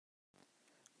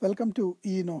Welcome to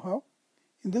E-Know-How.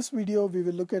 In this video we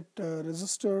will look at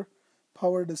resistor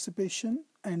power dissipation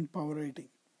and power rating.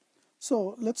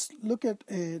 So let's look at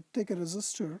take a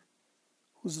resistor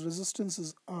whose resistance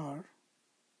is R,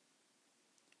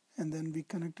 and then we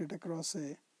connect it across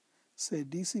a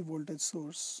DC voltage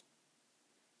source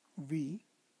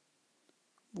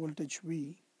voltage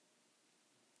V,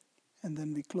 and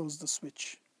then we close the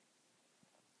switch.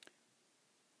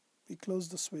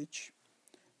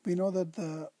 We know that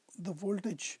the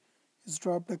voltage is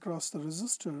dropped across the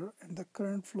resistor, and the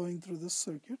current flowing through this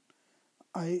circuit,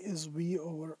 I, is V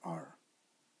over R.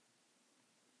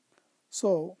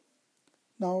 So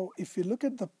now if you look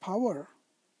at the power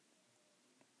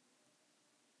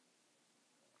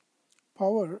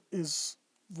is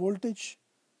voltage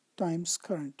times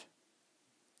current,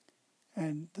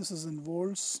 and this is in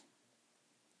volts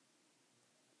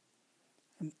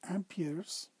and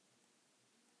amperes,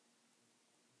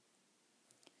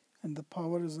 and the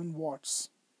power is in watts.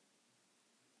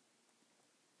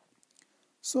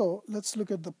 So let's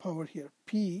look at the power here.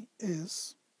 P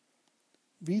is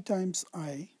V times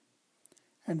I,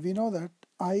 and we know that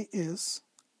I is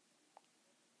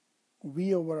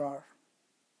V over R.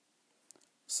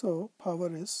 So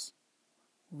power is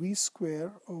V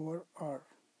square over R.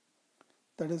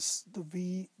 That is the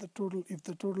V, the total. If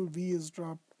the total V is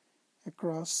dropped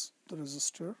across the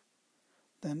resistor,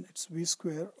 then it's V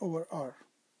square over R.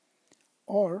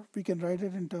 Or we can write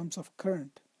it in terms of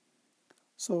current.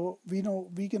 So we know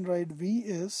we can write V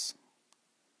is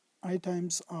I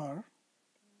times R.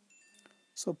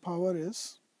 So power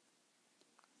is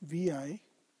VI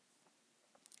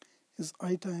is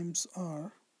I times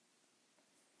R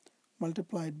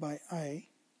multiplied by I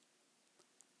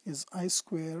is I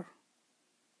square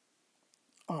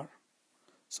R.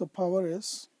 So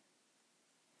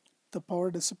the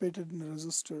power dissipated in the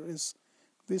resistor is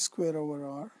V square over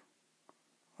R,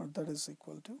 or that is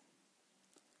equal to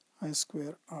I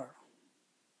square R.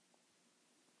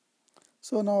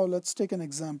 So now let's take an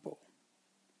example.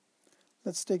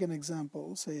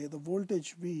 Say the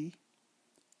voltage V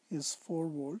is 4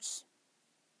 volts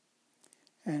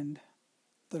and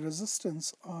the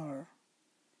resistance R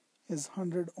is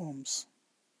 100 ohms.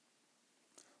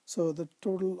 So the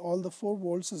total, all the 4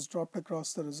 volts is dropped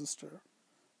across the resistor.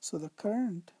 So the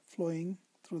current flowing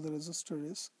through the resistor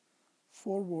is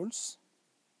 4 volts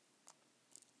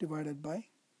divided by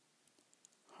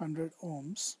 100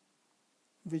 ohms,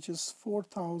 which is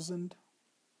 4000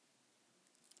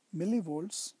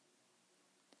 millivolts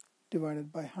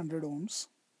divided by 100 ohms.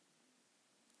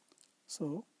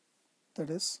 So that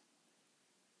is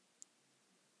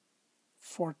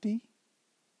 40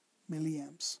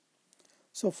 milliamps.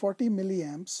 So 40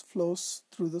 milliamps flows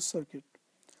through the circuit.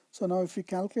 So now if we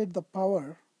calculate the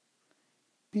power,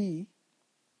 P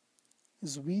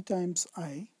is V times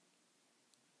I,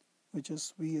 which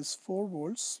is V is 4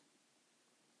 volts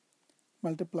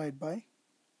multiplied by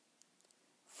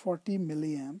 40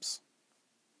 milliamps,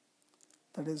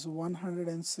 that is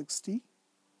 160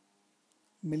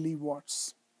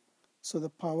 milliwatts. So the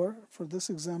power for this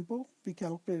example, we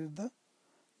calculated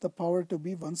the power to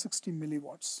be 160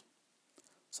 milliwatts.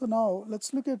 So now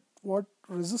let's look at what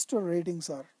resistor ratings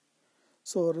are.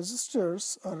 So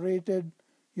resistors are rated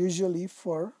usually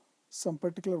for some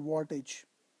particular wattage,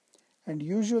 and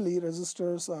usually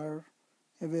resistors are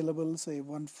available, say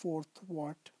 1/4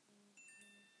 watt,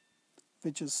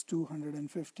 which is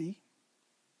 250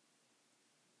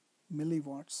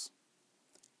 milliwatts,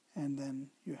 and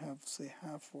then you have, say,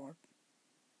 1/2 watt,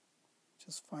 which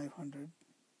is 500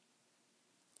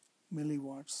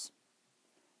 milliwatts,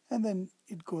 and then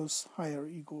it goes higher.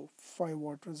 You go 5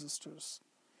 watt resistors,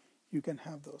 you can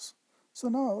have those. So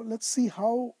now let's see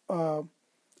how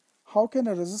can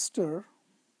a resistor,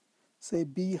 say,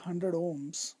 be 100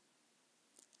 ohms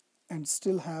and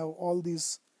still have all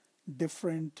these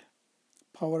different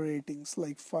power ratings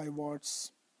like 5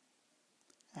 watts,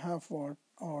 1/2 watt,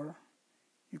 or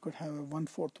you could have a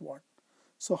 1/4 watt.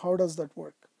 So how does that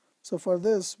work? So for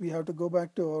this we have to go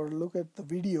back to or look at the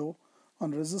video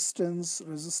on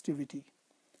resistivity.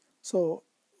 So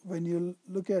when you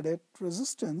look at it,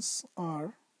 resistance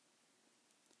R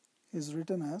is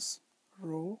written as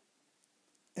rho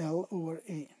L over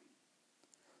A.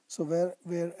 So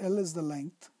where L is the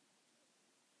length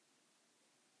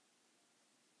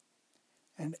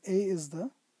and A is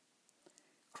the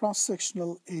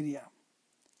cross-sectional area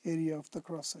of the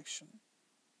cross-section.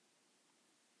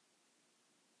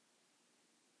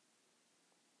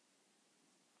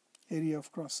 Area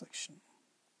of cross-section.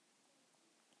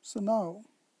 So now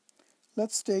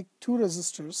let's take two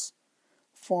resistors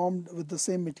formed with the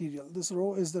same material. This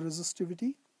rho is the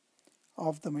resistivity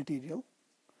of the material.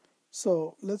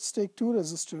 So let's take two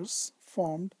resistors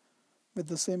formed with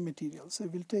the same material. So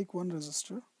we'll take one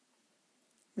resistor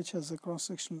which has a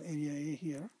cross-sectional area A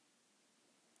here,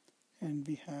 and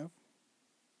we have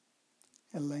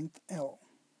a length L,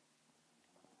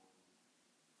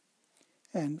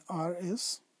 and R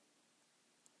is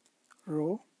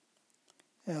rho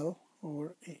L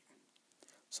over A.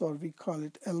 So we call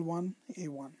it L1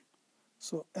 A1.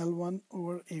 So L1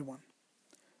 over A1.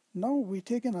 Now we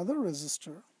take another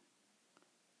resistor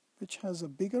which has a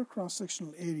bigger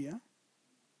cross-sectional area,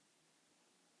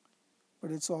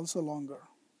 but it's also longer.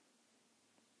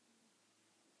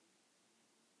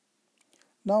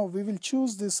 Now we will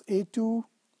choose this A2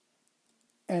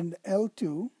 and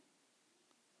L2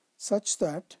 such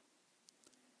that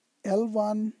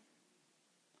L1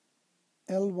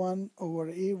 over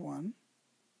A1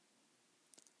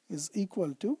 is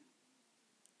equal to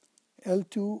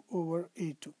L2 over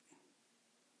A2.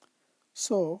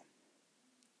 So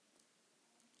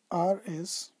R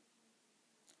is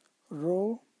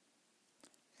rho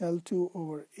L2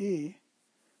 over A.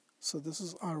 So this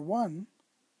is R1,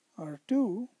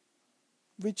 R2,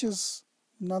 which is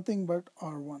nothing but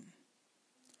R1.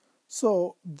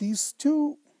 So these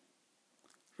two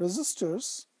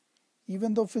resistors,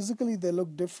 even though physically they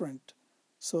look different,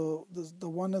 so the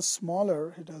one is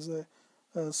smaller, it has a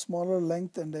smaller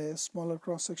length and a smaller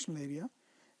cross-sectional area,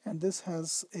 and this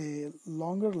has a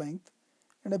longer length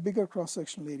and a bigger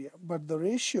cross-sectional area, but the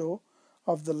ratio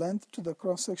of the length to the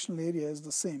cross-sectional area is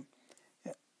the same.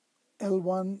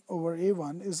 L1 over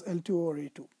A1 is L2 over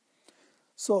A2.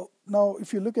 So now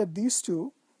if you look at these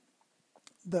two,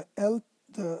 the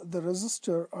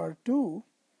resistor R2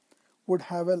 would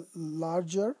have a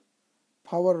larger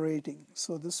power rating.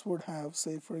 So this would have,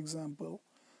 say for example,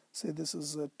 say this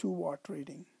is a 2 watt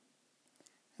rating,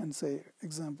 and say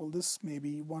example this may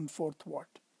be 1/4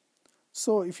 watt.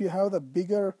 So if you have the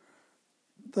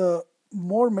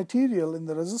more material in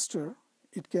the resistor,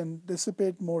 it can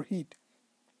dissipate more heat.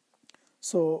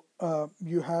 So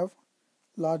you have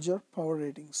larger power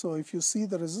rating. So if you see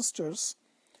the resistors,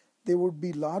 they would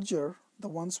be larger. The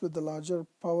ones with the larger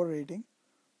power rating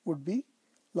would be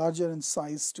larger in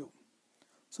size too.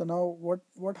 So now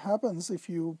what happens if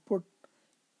you put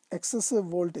excessive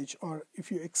voltage, or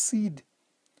if you exceed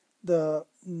the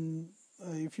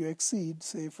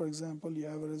say for example you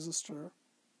have a resistor,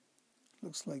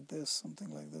 looks like this,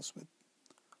 something like this with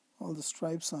all the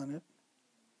stripes on it,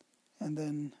 and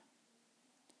then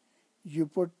you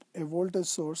put a voltage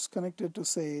source connected to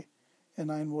say a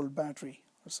 9-volt battery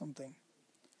or something.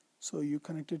 So you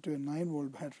connect it to a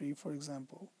 9-volt battery, for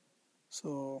example.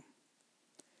 So,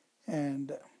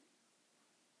 and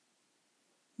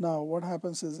now what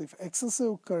happens is if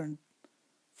excessive current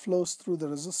flows through the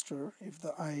resistor, if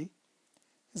the I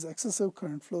is excessive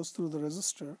current flows through the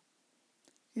resistor,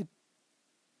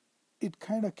 it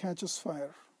kind of catches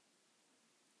fire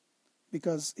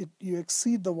because you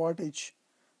exceed the wattage,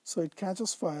 so it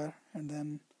catches fire, and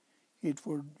then it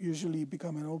would usually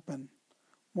become an open,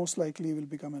 most likely will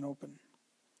become an open.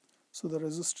 So the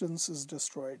resistance is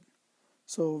destroyed.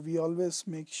 So we always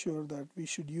make sure that we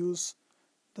should use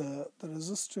the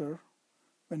resistor.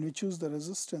 When we choose the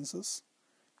resistances,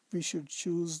 we should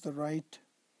choose the right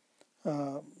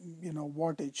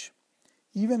wattage.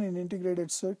 Even in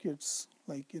integrated circuits,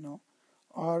 like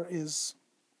R is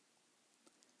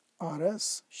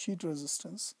RS, sheet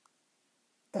resistance,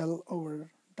 L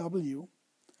over W.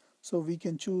 So we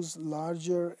can choose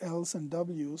larger L's and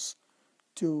W's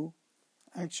to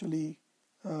actually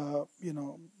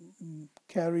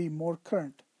carry more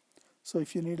current. So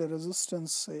if you need a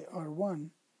resistance, say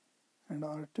R1, and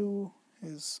R2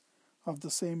 is of the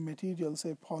same material,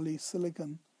 say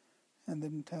polysilicon, and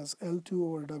then it has L2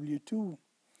 over W2,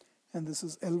 and this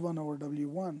is L1 over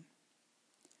W1,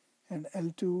 and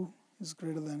L2 is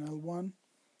greater than L1,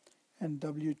 and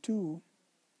W2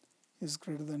 is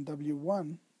greater than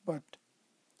W1, but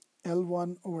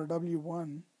L1 over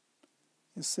W1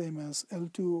 is same as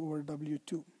L2 over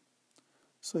W2.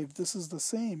 So if this is the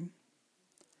same,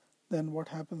 then what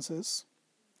happens is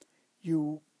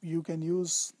you can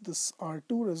use this R2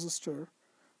 resistor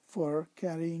for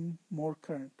carrying more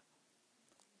current.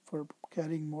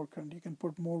 You can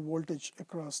put more voltage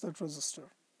across that resistor.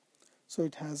 So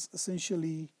it has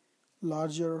essentially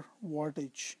larger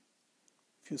wattage.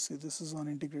 If you see, this is on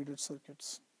integrated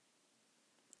circuits.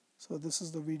 So this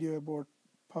is the video about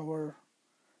power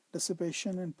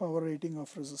dissipation and power rating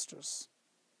of resistors.